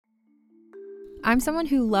I'm someone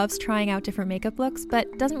who loves trying out different makeup looks,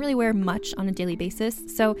 but doesn't really wear much on a daily basis,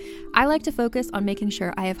 so I like to focus on making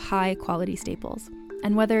sure I have high quality staples.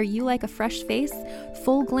 And whether you like a fresh face,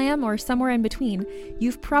 full glam, or somewhere in between,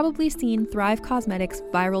 you've probably seen Thrive Causemetics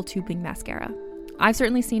Viral Tubing Mascara. I've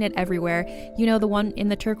certainly seen it everywhere. You know, the one in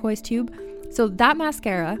the turquoise tube? So that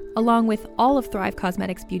mascara, along with all of Thrive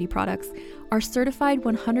Causemetics beauty products, are certified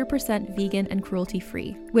 100% vegan and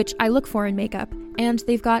cruelty-free, which I look for in makeup, and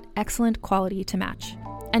they've got excellent quality to match.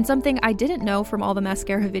 And something I didn't know from all the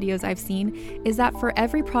mascara videos I've seen is that for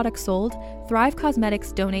every product sold, Thrive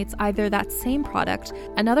Causemetics donates either that same product,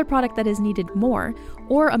 another product that is needed more,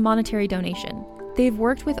 or a monetary donation. They've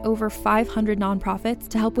worked with over 500 nonprofits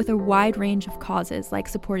to help with a wide range of causes like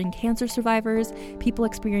supporting cancer survivors, people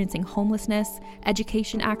experiencing homelessness,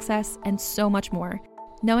 education access, and so much more.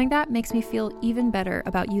 Knowing that makes me feel even better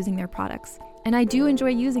about using their products. And I do enjoy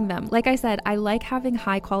using them. Like I said, I like having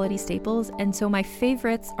high quality staples, and so my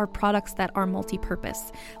favorites are products that are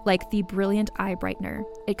multi-purpose, like the Brilliant Eye Brightener.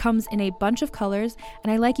 It comes in a bunch of colors,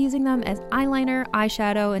 and I like using them as eyeliner,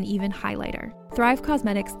 eyeshadow, and even highlighter. Thrive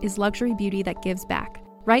Causemetics is luxury beauty that gives back.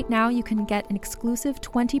 Right now, you can get an exclusive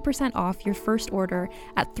 20% off your first order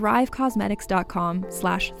at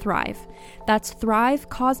thrivecausemetics.com/thrive. That's Thrive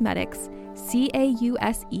Causemetics,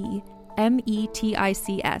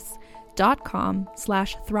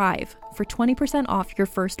 CAUSEMETICS.com/thrive for 20% off your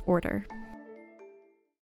first order.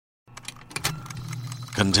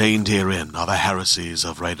 Contained herein are the heresies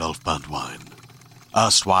of Radolf Burntwine,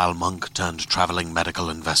 erstwhile monk turned traveling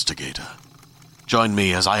medical investigator. Join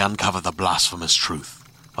me as I uncover the blasphemous truth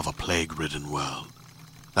of a plague-ridden world,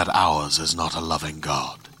 that ours is not a loving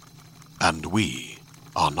God, and we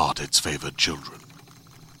are not its favored children.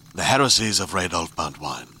 The Heresies of Radolf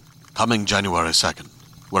Burntwine, coming January 2nd,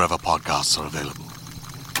 wherever podcasts are available.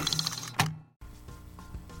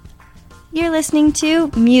 You're listening to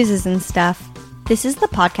Muses and Stuff. This is the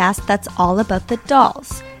podcast that's all about the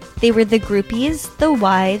dolls. They were the groupies, the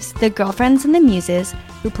wives, the girlfriends, and the muses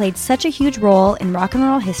who played such a huge role in rock and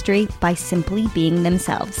roll history by simply being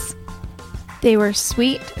themselves. They were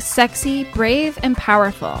sweet, sexy, brave, and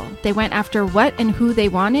powerful. They went after what and who they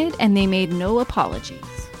wanted, and they made no apologies.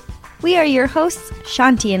 We are your hosts,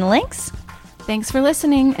 Shanti and Lynx. Thanks for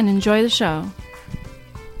listening, and enjoy the show.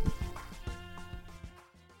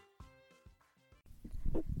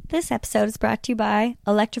 This episode is brought to you by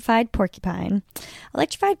Electrified Porcupine.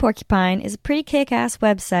 Electrified Porcupine is a pretty kick-ass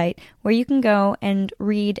website where you can go and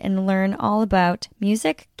read and learn all about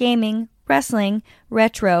music, gaming, wrestling,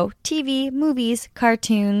 retro, TV, movies,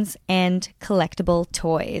 cartoons, and collectible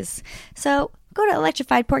toys. So go to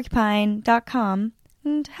electrifiedporcupine.com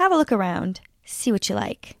and have a look around. See what you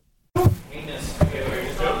like.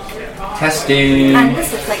 Testing. And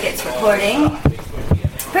this looks like it's recording.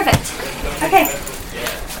 Perfect. Okay.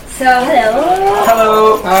 So, hello.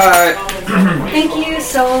 Hello. Hi. Thank you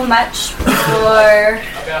so much for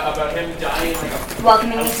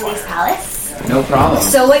welcoming me to Lee's Palace. No problem.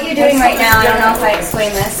 So what you're doing right now, I don't know if I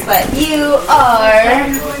explained this, but you are...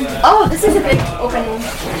 Oh, this is a big open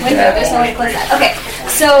window. There's no way to close that. Okay,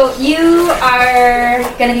 so you are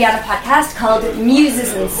going to be on a podcast called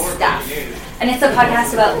Muses and Stuff. And it's a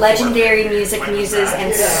podcast about legendary music muses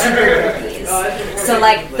and super groupies. So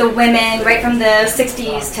like the women right from the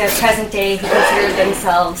 60s to present day who considered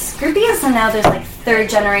themselves groupies, and now there's like third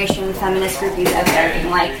generation feminist groupies out there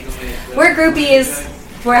being like, we're groupies,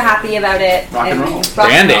 we're happy about it. Rock and roll.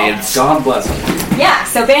 Band-Aids. God bless them. Yeah,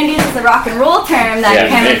 so Band-Aids is the rock and roll term that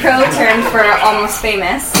Cameron Crowe turned for Almost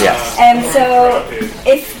Famous. Yes. And so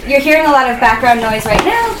if you're hearing a lot of background noise right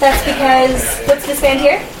now, that's because, what's this band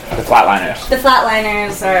here? The Flatliners. The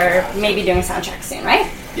Flatliners are maybe doing a soundtrack soon, right?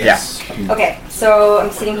 Yes. Okay, so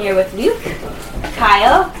I'm sitting here with Luke,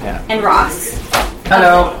 Kyle, and Ross.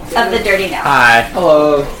 Hello. Of the Dirty Now. Hi.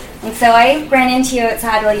 Hello. And so I ran into you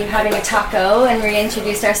outside while you were having a taco and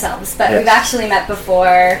reintroduced ourselves, but we've actually met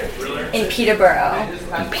before in Peterborough.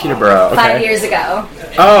 In Peterborough, okay. 5 years ago.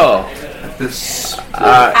 Oh. This.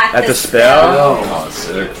 At the Spill? Oh,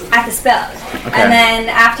 sick. At the Spill. Okay. And then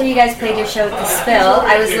after you guys played your show at the Spill,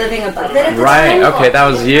 I was living above it at the Right, time. okay, that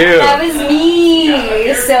was you. That was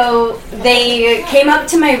me. So they came up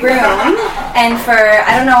to my room, and for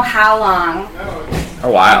I don't know how long. A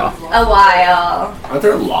while. Are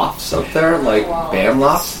there lofts up there, like band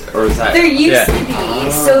lofts, or is that? There used to be.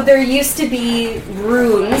 So there used to be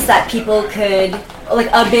rooms that people could, like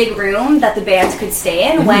a big room that the bands could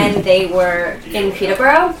stay in when they were in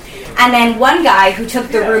Peterborough. And then one guy who took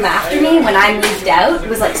the room after me when I moved out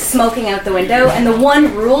was like smoking out the window, and the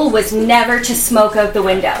one rule was never to smoke out the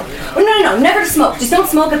window. Oh, no, never to smoke. Just don't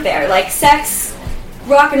smoke up there. Like sex,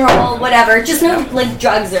 rock and roll, whatever. Just no like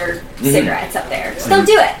drugs or cigarettes up there. Just don't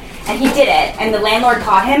do it. And he did it, and the landlord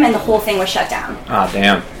caught him, and the whole thing was shut down. Oh,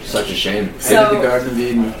 damn. Such a shame. So- Maybe the Garden of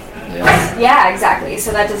Eden. Yeah, exactly.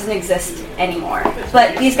 So that doesn't exist anymore.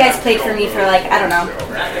 But these guys played for me for like, I don't know,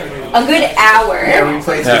 a good hour. Yeah, we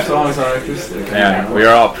played some songs on acoustic. Yeah, we were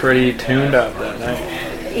all pretty tuned up that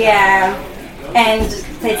night. Yeah, and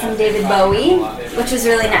played some David Bowie, which was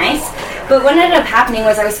really nice. But what ended up happening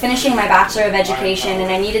was I was finishing my Bachelor of Education, and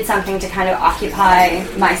I needed something to kind of occupy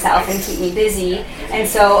myself and keep me busy. And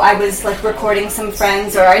so I was like recording some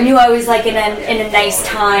friends, or I knew I was like in a nice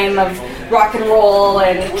time of rock and roll,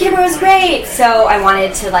 and Kidder was great. So I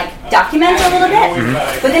wanted to like document a little bit.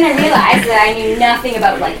 But then I realized that I knew nothing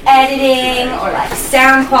about like editing or like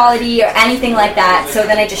sound quality or anything like that. So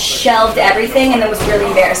then I just shelved everything, and then was really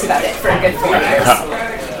embarrassed about it for a good 4 years.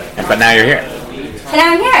 But now you're here. And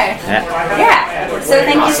now I'm here. Yeah. So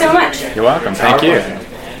thank you so much. You're welcome. Thank you.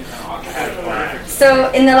 So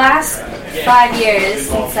in the last 5 years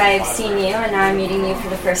since I've seen you, and now I'm meeting you for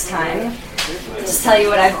the first time, just tell you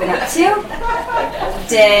what I've been up to.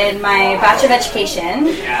 Did my Bachelor of Education,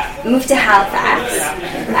 moved to Halifax.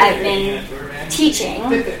 I've been teaching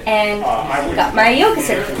and got my yoga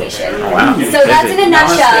certification. Wow. So that's in a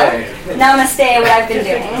nutshell. Namaste, what I've been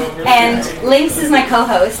doing. And Lynx is my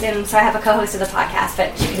co-host, and so I have a co-host of the podcast,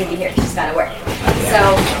 but she couldn't be here. She's got to work.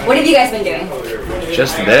 So what have you guys been doing?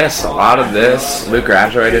 Just this, a lot of this. Luke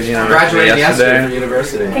graduated university yesterday. from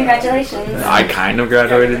university. Congratulations. I kind of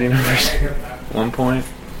graduated university at one point.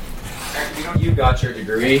 You got your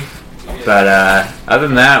degree. But other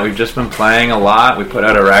than that, we've just been playing a lot. We put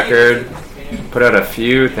out a record, put out a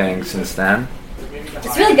few things since then.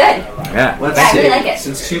 It's really good. Yeah. Let's Yeah, I see. really like it.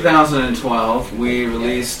 Since 2012, we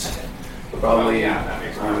released probably 2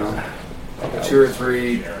 or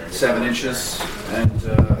 3 7-inches and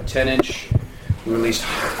a 10-inch. We released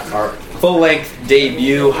our full-length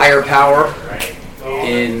debut, Higher Power,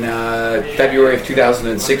 in February of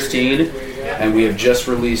 2016, and we have just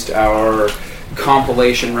released our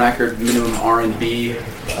compilation record, Minimum R&B,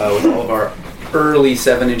 with all of our early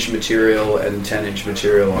 7-inch material and 10-inch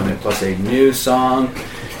material on it, plus a new song,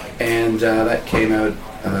 and that came out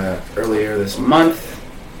earlier this month.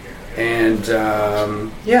 And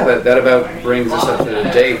that about brings us up to the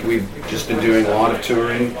date. We've just been doing a lot of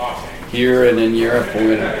touring here and in Europe. We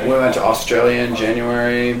went to Australia in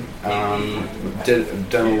January.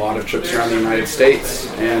 Done a lot of trips around the United States,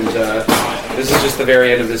 and this is just the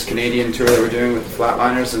very end of this Canadian tour that we're doing with the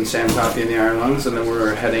Flatliners and Sam Coffey and the Iron Lungs, and then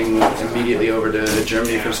we're heading immediately over to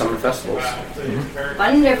Germany for summer festivals.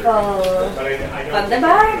 Wonderful.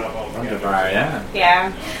 Wunderbar? Wunderbar, yeah.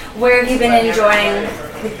 Yeah. Where have you been enjoying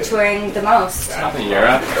touring the most?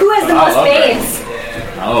 Europe. Who has the most babes?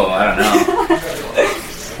 Oh, I don't know.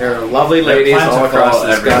 There are lovely ladies plants all are across full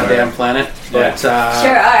this everywhere. goddamn planet, but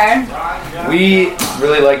Sure are. we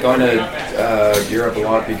really like going to Europe a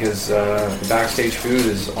lot because the backstage food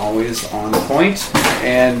is always on point,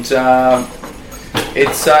 and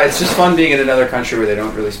it's just fun being in another country where they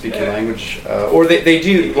don't really speak your language, or they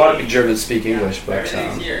do. A lot of Germans speak English, but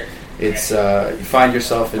it's you find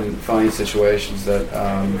yourself in funny situations that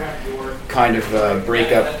kind of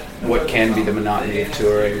break up what can be the monotony of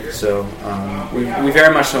touring. So we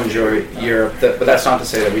very much so enjoy Europe, but that's not to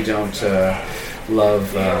say that we don't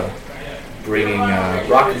love bringing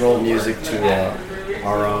rock and roll music to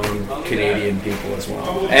our own Canadian people as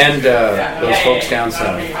well, and those folks down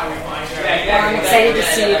south. Well, I'm excited to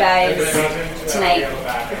see you guys tonight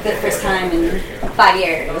for the first time in 5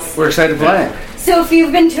 years. We're excited to play. So if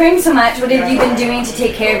you've been touring so much, what have you been doing to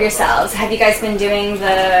take care of yourselves? Have you guys been doing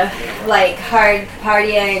the like hard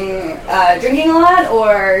partying, drinking a lot,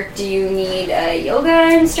 or do you need a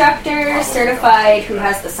yoga instructor certified who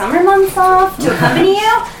has the summer months off to accompany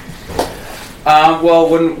you? Well,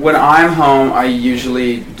 when I'm home, I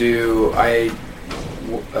usually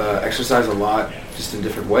exercise a lot, just in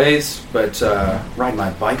different ways, but ride my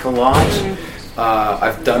bike a lot.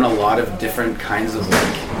 I've done a lot of different kinds of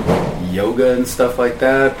like yoga and stuff like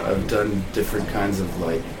that. I've done different kinds of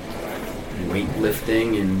like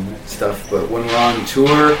weightlifting and stuff, but when we're on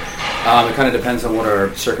tour, it kind of depends on what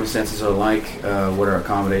our circumstances are like, what our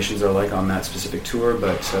accommodations are like on that specific tour,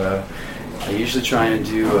 but I usually try and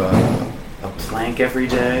do a plank every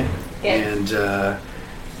day, and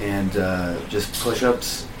just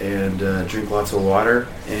push-ups and drink lots of water,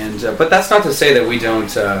 and but that's not to say that we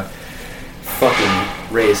don't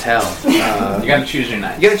fucking raise hell. You gotta choose your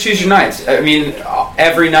night. You gotta choose your nights. I mean,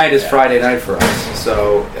 every night is Friday night for us,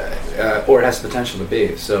 so or it has the potential to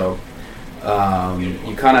be. So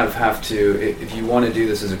you kind of have to, if you want to do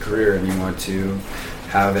this as a career and you want to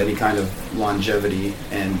have any kind of longevity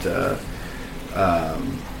and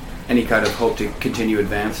any kind of hope to continue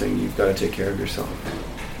advancing, you've got to take care of yourself.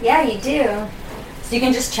 Yeah, you do. So you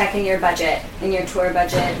can just check in your budget, in your tour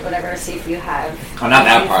budget, whatever, see if you have Oh, not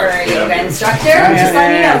that part. for a Yeah. yoga instructor. Just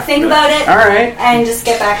let me know. Think about it. All right. And just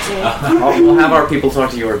get back to me. We'll have our people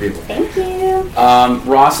talk to your people. Thank you.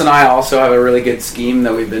 Ross and I also have a really good scheme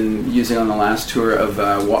that we've been using on the last tour of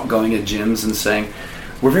going to gyms and saying,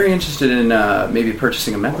 we're very interested in maybe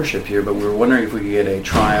purchasing a membership here, but we were wondering if we could get a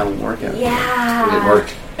trial workout. Yeah. It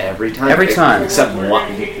worked every time. Every time. Except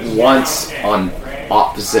once on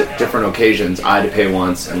opposite different occasions. I had to pay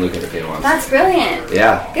once and Luke had to pay once. That's brilliant.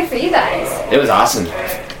 Yeah. Good for you guys. It was awesome.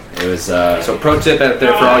 It was So pro tip out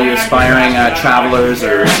there for all you aspiring travelers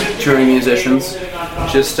or touring musicians,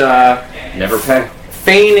 just never pay.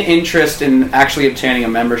 feign interest in actually obtaining a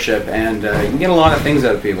membership, and you can get a lot of things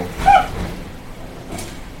out of people.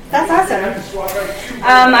 That's awesome.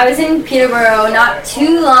 I was in Peterborough not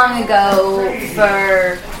too long ago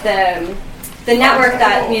for the network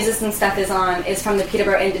that Muses and Stuff is on is from the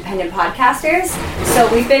Peterborough Independent Podcasters. So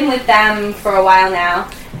we've been with them for a while now,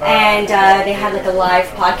 and they had like a live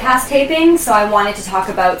podcast taping. So I wanted to talk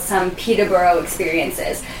about some Peterborough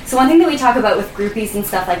experiences. So one thing that we talk about with groupies and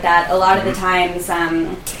stuff like that, a lot of the times,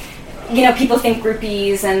 people think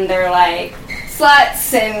groupies and they're like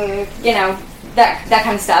sluts and that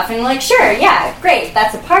kind of stuff, and like, sure, yeah, great,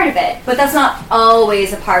 that's a part of it, but that's not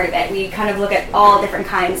always a part of it. We kind of look at all different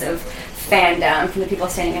kinds of fandom, from the people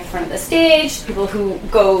standing in front of the stage, people who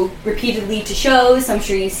go repeatedly to shows, so I'm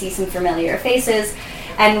sure you see some familiar faces,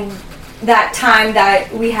 and that time that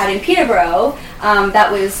we had in Peterborough, that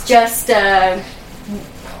was just a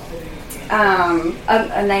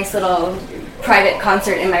nice little private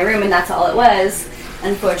concert in my room, and that's all it was,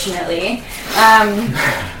 unfortunately.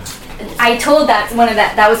 I told that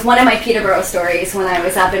was one of my Peterborough stories when I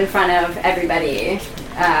was up in front of everybody,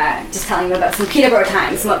 just telling them about some Peterborough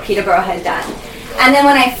times and what Peterborough had done. And then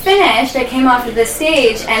when I finished, I came off of the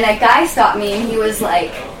stage and a guy stopped me and he was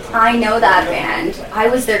like, I know that band. I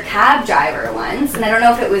was their cab driver once, and I don't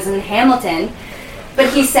know if it was in Hamilton,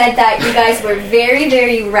 but he said that you guys were very,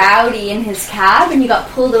 very rowdy in his cab and you got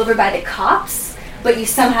pulled over by the cops, but you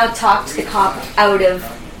somehow talked the cop out of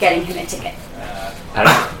getting him a ticket.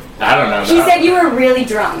 I don't know. He said you were really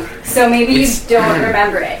drunk, so maybe you don't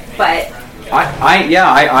remember it, but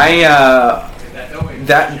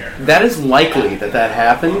that is likely that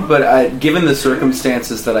happened, but given the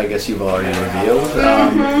circumstances that I guess you've already revealed,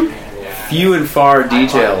 few and far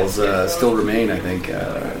details still remain, I think,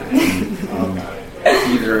 in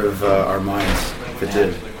either of our minds if it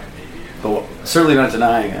did. But certainly not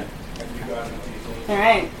denying it. all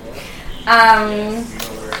right.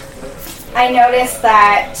 I noticed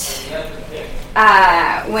that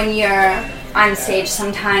when you're on stage,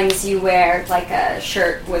 sometimes you wear like a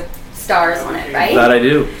shirt with stars on it, right? That I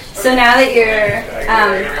do. So now that you're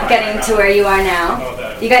getting to where you are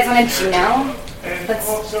now, you guys want a Juno?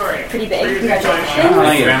 That's pretty big. Congratulations.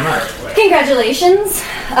 Thank you very much. Congratulations.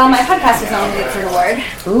 My podcast was nominated for an award.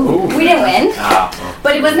 Ooh. We didn't win, Oh,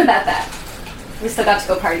 but it wasn't about that. We still got to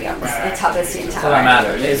go party on the top of the student tower. all that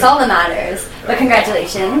matters. It's all that matters. But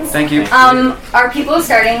congratulations. Thank you. Are people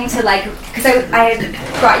starting to because I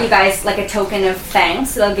had brought you guys like a token of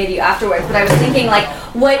thanks that I'll give you afterwards, but I was thinking like,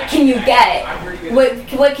 what can you get?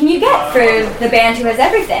 What can you get for the band who has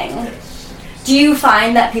everything? Do you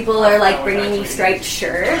find that people are like bringing you striped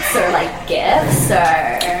shirts or like gifts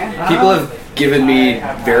or? People have given me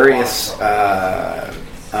various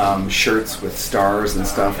shirts with stars and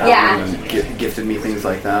stuff. Yeah. And gifted me things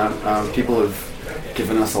like that. People have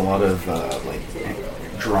given us a lot of like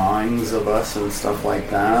drawings of us and stuff like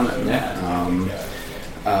that. And,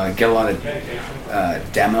 get a lot of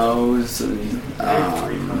demos and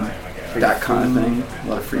that kind of thing. A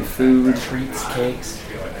lot of free food, treats, cakes.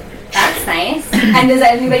 That's nice. And does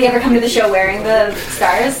anybody ever come to the show wearing the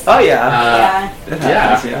stars? Oh yeah.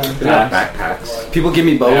 Yeah. Backpacks. People give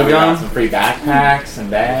me Yeah, bubble we got gum. some free backpacks and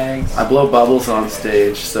bags. I blow bubbles on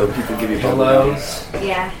stage, so people give me bubble gum. Pillows.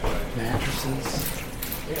 Yeah. Mattresses.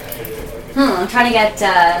 I'm trying to get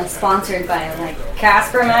sponsored by like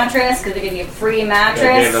Casper mattress because they give you a free mattress.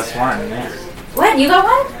 They gave us one, yeah. What? You got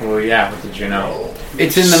one? Well, yeah, with the Juno.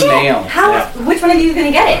 It's in the Shit. mail. How? Yeah. Which one of you is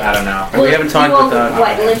gonna get it? I don't know. We haven't talked you all, about that.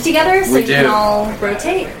 What? Live together so We you do. can all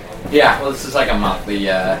rotate. Yeah, well, this is like a monthly.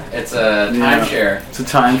 It's a timeshare. It's a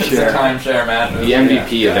timeshare. Timeshare mattress. The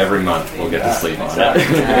MVP of every month will get to sleep on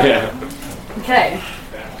it. Okay.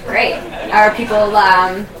 Great. Are people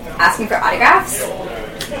asking for autographs?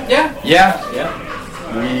 Yeah.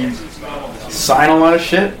 We sign a lot of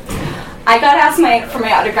shit. I got asked for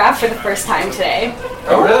my autograph for the first time today.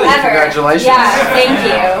 Oh, really? Ever. Congratulations. Yeah, thank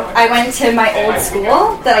you. I went to my old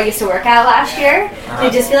school that I used to work at last year.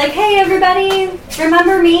 They'd just be like, hey, everybody,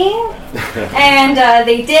 remember me? And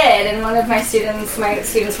they did, and one of my students from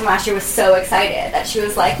last year was so excited that she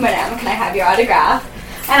was like, Madame, can I have your autograph?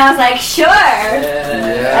 And I was like, sure.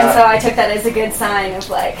 Yeah. And so I took that as a good sign of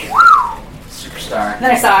like, Superstar.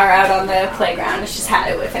 then I saw her out on the playground and she just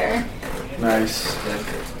had it with her. Nice.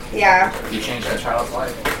 Yeah. You changed that child's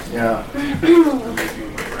life. Yeah.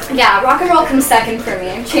 Yeah, rock and roll comes second for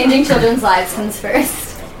me. Changing children's lives comes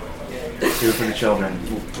first. Do it for the children.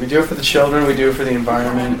 We do it for the children, we do it for the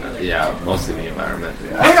environment. Yeah, mostly the environment.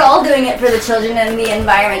 We're all doing it for the children and the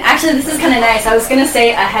environment. Actually, this is kind of nice. I was going to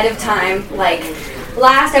say ahead of time, like,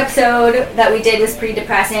 last episode that we did was pretty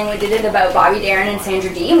depressing. We did it about Bobby Darin and Sandra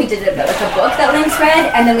Dee. We did it about like a book that Lynx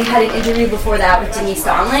read, and then we had an interview before that with Denise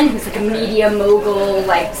Donlin, who's like a media mogul,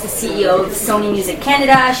 like the CEO of Sony Music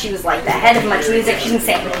Canada. She was like the head of Much Music. She's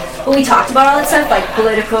insane. But we talked about all that stuff, like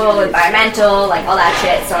political, environmental, like all that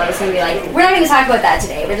shit. So I was gonna be like, we're not gonna talk about that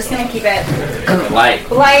today. We're just gonna keep it Light.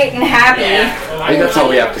 light and happy. I think that's all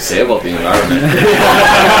we have to say about the environment.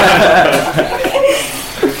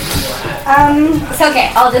 So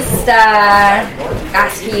okay, I'll just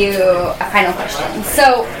ask you a final question.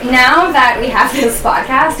 So now that we have this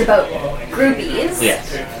podcast about groupies,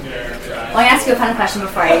 Yes. I'm going to ask you a final question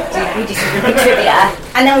before we do some groupie trivia,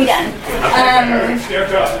 and then we're done.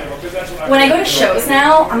 When I go to shows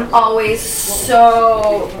now, I'm always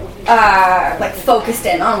so like focused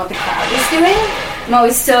in on what the crowd is doing. I'm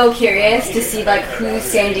always so curious to see like who's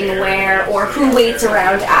standing where, or who waits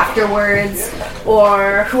around afterwards,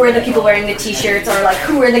 or who are the people wearing the t-shirts, or like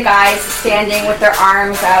who are the guys standing with their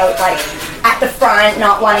arms out like at the front,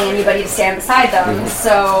 not wanting anybody to stand beside them.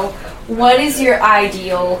 So what is your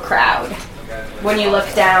ideal crowd when you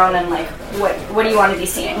look down, and like what do you want to be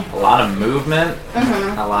seeing? A lot of movement,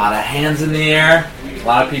 a lot of hands in the air, a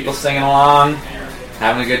lot of people singing along,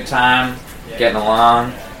 having a good time, getting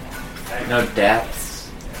along. No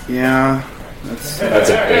deaths. Yeah, That's a big one.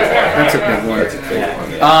 that's a big one. That's a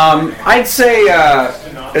big one. I'd say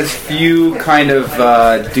as few kind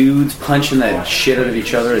of dudes punching that shit out of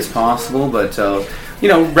each other as possible, but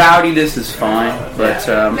rowdiness is fine. But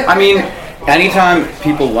I mean, anytime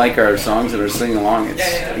people like our songs and are singing along,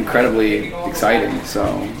 it's incredibly exciting. So,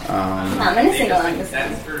 I'm gonna sing along this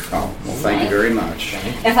one. well, thank you very much.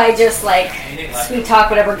 If I just like sweet talk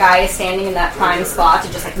whatever guy is standing in that prime spot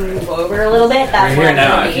to just like move over a little bit, that's You're where here I'm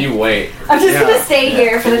now. gonna If be. you wait, I'm just gonna stay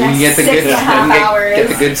here for the You next get the 6.5 hours. get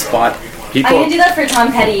the good spot. I'm People, gonna do that for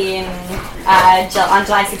Tom Petty and on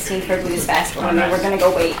July 16th for Blues Fest. And we're gonna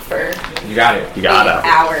go wait for you got it. You 8 gotta.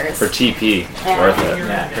 hours. For TP. It's Yeah. worth it.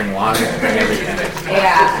 Yeah, bring water, bring everything.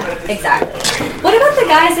 Yeah, exactly. What about the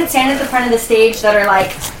guys that stand at the front of the stage that are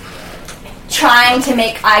like trying to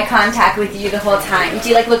make eye contact with you the whole time? Do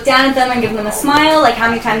you like look down at them and give them a smile? Like how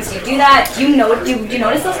many times do you do that? Do you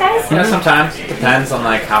notice those guys? You know, sometimes it depends on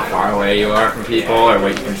like how far away you are from people or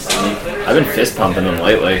what you can see. I've been fist pumping them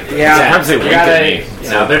lately. Yeah. Sometimes they You wink at me. You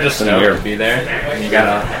know, they're just in a stoked year. to be there. And you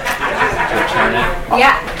gotta return it.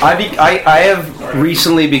 Yeah. I have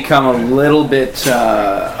recently become a little bit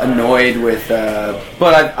annoyed with,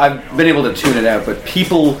 but I've been able to tune it out. But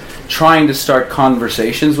people trying to start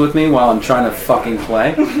conversations with me while I'm trying to fucking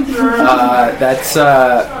play. That's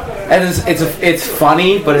and it's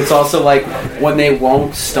funny, but it's also like when they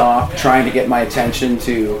won't stop trying to get my attention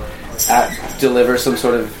to deliver some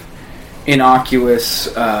sort of innocuous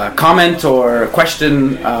comment or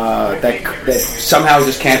question that somehow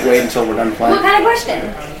just can't wait until we're done playing. What kind of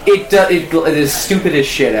question? It is stupid as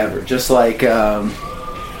shit ever. Just like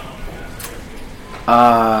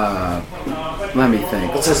let me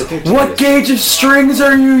think. What gauge of strings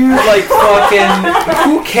are you using? Like fucking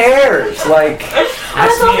who cares? Like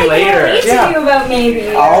Ask me later. Need to Yeah. do about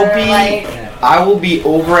maybe. I will be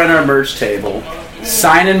over at our merch table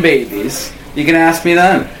signing babies. You can ask me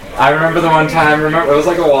then. I remember the one time. It was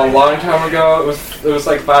like a long time ago. It was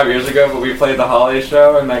like 5 years ago. But we played the Holiday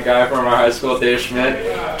Show, and that guy from our high school, Dave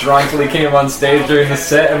Schmidt, drunkly came on stage during the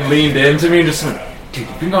set and leaned into me and just went, "Dude,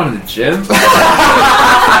 you've been going to the gym?"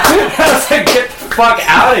 I was like, "Get the fuck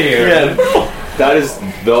out of here!" That is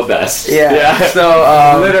the best. Yeah.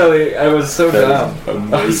 So Literally, I was so That dumb.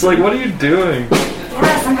 is I was like, "What are you doing?"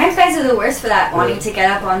 Yeah, sometimes guys are the worst for that, wanting to get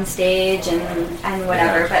up on stage and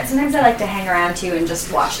whatever. But sometimes I like to hang around too and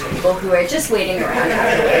just watch the people who are just waiting around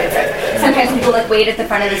afterwards. Like, sometimes people like wait at the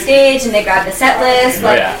front of the stage and they grab the set list,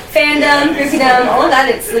 like yeah. fandom, groupiedom, all of that.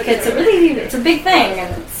 It's a big thing,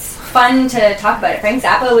 and it's fun to talk about it. Frank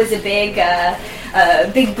Zappa was a big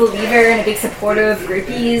believer and a big supporter of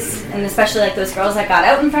groupies, and especially like those girls that got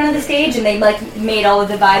out in front of the stage and they like made all of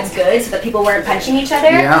the vibes good so that people weren't punching each other,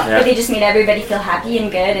 but they just made everybody feel happy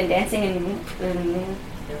and good and dancing and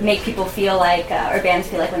make people feel like, or bands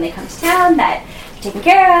feel like when they come to town that you're taken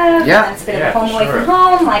care of, and it's a bit of a home away from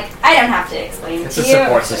home. Like, I don't have to explain It's to a you.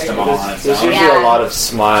 support system all on its There's own. usually a lot of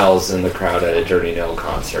smiles in the crowd at a Journey Nail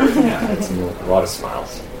concert. It's a lot of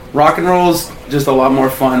smiles. Rock and roll's just a lot more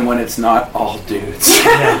fun when it's not all dudes.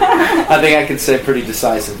 I think I can say pretty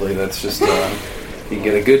decisively that's just you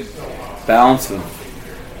get a good balance of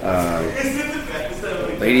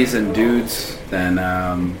ladies and dudes, then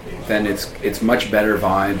it's much better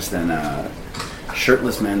vibes than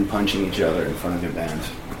shirtless men punching each other in front of your band.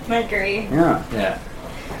 I agree. Yeah.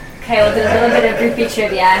 Okay, we'll do a little bit of groupie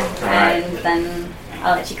trivia, and then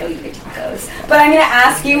I'll let you go eat your tacos. But I'm going to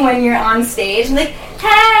ask you when you're on stage, like,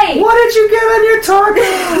 hey! What did you get on your taco?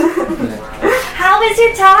 How was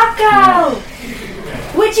your taco?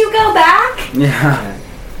 Would you go back? Yeah.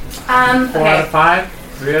 4 out of 5?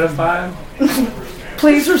 3 out of 5?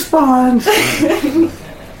 Please respond. Okay,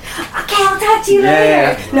 I'll talk to you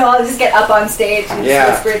later. No, I'll just get up on stage and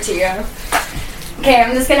just whisper it to you. Okay,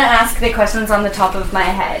 I'm just going to ask the questions on the top of my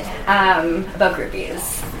head about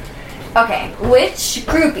groupies. Okay, which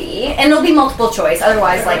groupie, and it'll be multiple choice,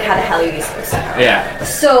 otherwise, like, how the hell are you supposed to know? Yeah.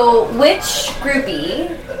 So, which groupie,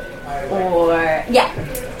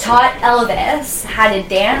 taught Elvis how to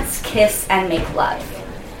dance, kiss, and make love?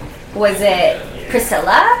 Was it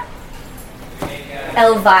Priscilla,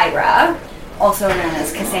 Elvira, also known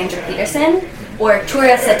as Cassandra Peterson, or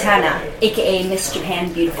Tura Satana, aka Miss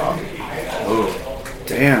Japan Beautiful? Ooh.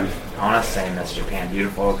 Damn. I want to say Miss Japan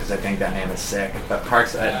Beautiful because I think that name is sick, but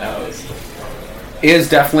Parkside knows. It is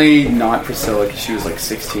definitely not Priscilla because she was like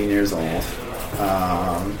 16 years old.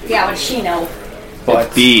 Yeah, what does she know? But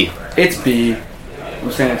It's B. It's B.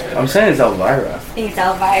 I'm saying it's Elvira. I think it's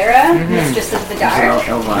Elvira, Mistress of the Dark.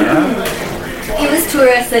 Elvira. It was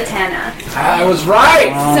Tura Satana. I was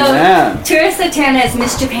right! So, man. Tura Satana is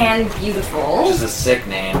Miss Japan Beautiful. Which is a sick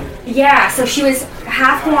name. Yeah, so she was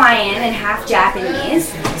half Hawaiian and half Japanese.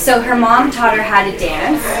 So her mom taught her how to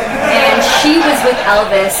dance, and she was with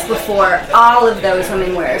Elvis before all of those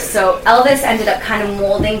women were. So Elvis ended up kind of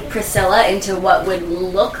molding Priscilla into what would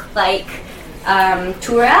look like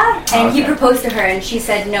Tura, and he proposed to her, and she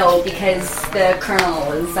said no because the colonel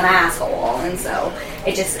was an asshole, and so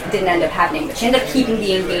it just didn't end up happening. But she ended up keeping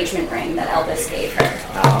the engagement ring that Elvis gave her.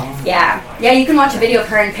 Oh. Yeah, you can watch a video of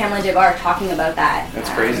her and Pamela DeBar talking about that.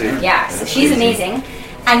 That's crazy. Yeah, so she's amazing.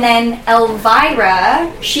 And then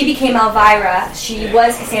Elvira, she became Elvira. She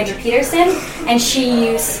was Cassandra Peterson, and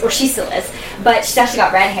she still is, but she actually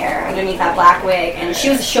got red hair underneath that black wig. And she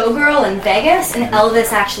was a showgirl in Vegas, and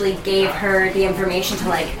Elvis actually gave her the information to,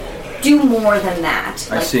 like, do more than that.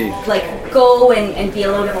 I see. Like, go and be a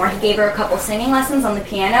little bit more. He gave her a couple singing lessons on the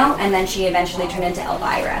piano, and then she eventually turned into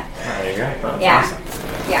Elvira. There you go. Yeah. Awesome.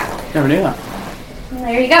 Yeah. Never knew that.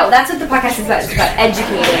 There you go. That's what the podcast is about. It's about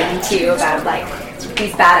educating, too, about, like,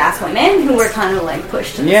 these badass women who were kind of, like,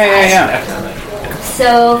 pushed to the side. Definitely.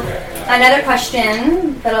 So, another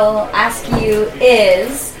question that I'll ask you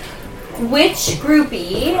is, which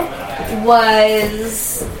groupie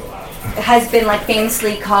has been, like,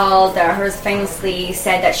 famously called, or has famously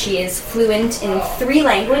said that she is fluent in 3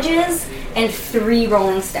 languages and 3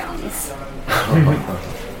 Rolling Stones?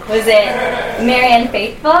 Was it Marianne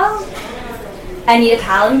Faithfull, Anita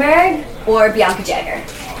Pallenberg, or Bianca Jagger?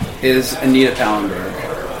 Is Anita Pallenberg.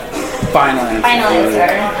 Final answer. Final answer.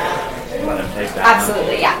 Let him take that.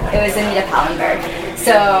 Absolutely, yeah. It was Anita Pallenberg.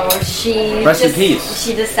 So she Rest in peace.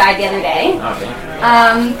 She just died the other day. Okay.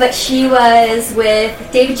 But she was with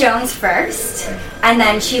David Jones first, and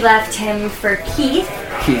then she left him for Keith,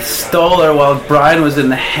 He stole her while Brian was in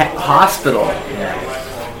the hospital.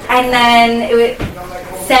 and then it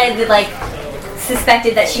said, like,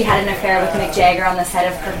 suspected that she had an affair with Mick Jagger on the set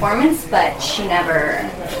of Performance, but she never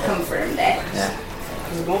confirmed it. Yeah.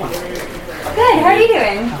 Good. How are you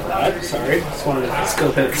doing? Sorry, just wanted to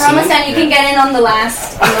scope it. We're almost done. You can get in on the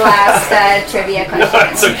last trivia question.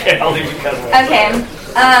 That's okay. I'll leave it casual. Okay.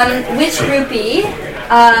 Which groupie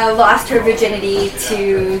lost her virginity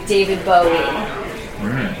to David Bowie?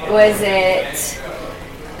 Was it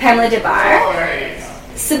Pamela DeBar,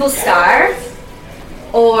 Sybil Starr,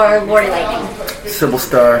 or Lori Lightning? Sybil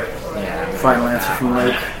Starr. Yeah. Final answer from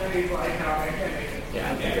Luke.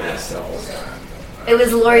 Yeah, I think it was so. It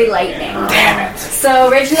was Lori Lightning. Damn it. So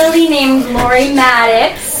originally named Lori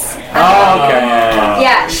Maddox, Oh, okay.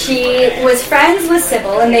 Yeah, she was friends with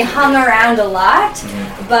Sybil, and they hung around a lot.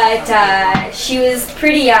 But she was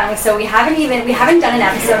pretty young, so we haven't done an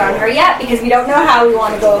episode on her yet because we don't know how we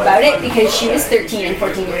want to go about it because she was 13 and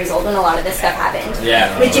 14 years old when a lot of this stuff happened.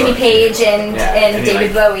 Yeah. With Jimmy Page and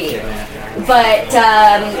David Bowie. But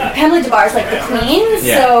Pamela Des Barres is like the queen,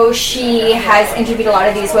 so she has interviewed a lot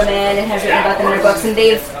of these women and has written about them in her books, and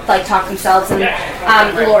they've like talked themselves. And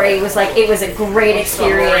Laurie was like, it was a great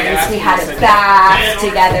experience. We had a bath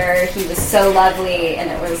together. He was so lovely, and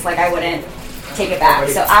it was like I wouldn't take it back.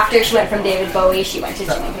 So after she went from David Bowie, she went to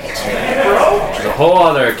Jimmy Page. There's a whole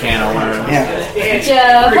other can of worms. It's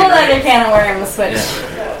a whole other can of worms,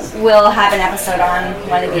 which we'll have an episode on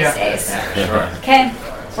one of these days. Okay.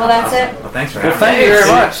 Well, that's it. Well, thanks for Well, having thank me. you very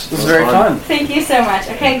much. This was very fun. Thank you so much.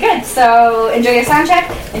 Okay, good. So enjoy your sound check,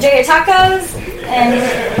 enjoy your tacos, and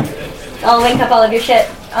I'll link up all of your shit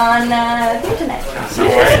on the internet.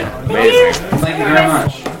 Amazing. Thank you very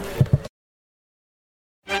much.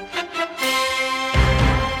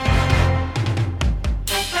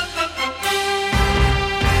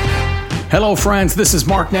 Hello, friends. This is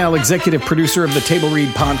Mark Nell, executive producer of the Table Read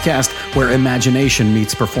podcast, where imagination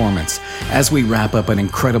meets performance. As we wrap up an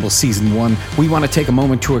incredible season 1, we want to take a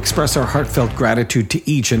moment to express our heartfelt gratitude to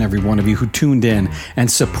each and every one of you who tuned in and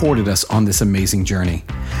supported us on this amazing journey.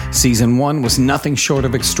 Season 1 was nothing short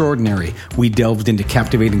of extraordinary. We delved into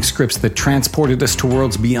captivating scripts that transported us to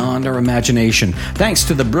worlds beyond our imagination, thanks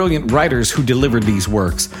to the brilliant writers who delivered these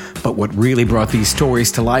works. But what really brought these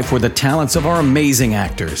stories to life were the talents of our amazing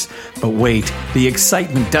actors. But wait, the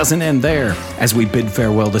excitement doesn't end there. As we bid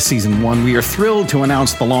farewell to Season 1, we are thrilled to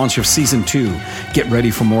announce the launch of Season 2. Get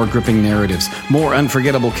ready for more gripping narratives, more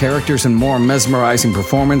unforgettable characters, and more mesmerizing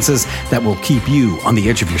performances that will keep you on the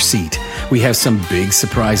edge of your seat. We have some big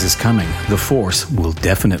surprises coming. The Force will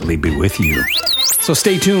definitely be with you. So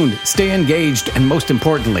stay tuned, stay engaged, and most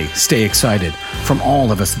importantly, stay excited. From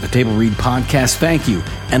all of us at the Table Read podcast, thank you,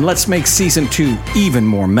 and let's make Season 2 even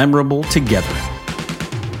more memorable together.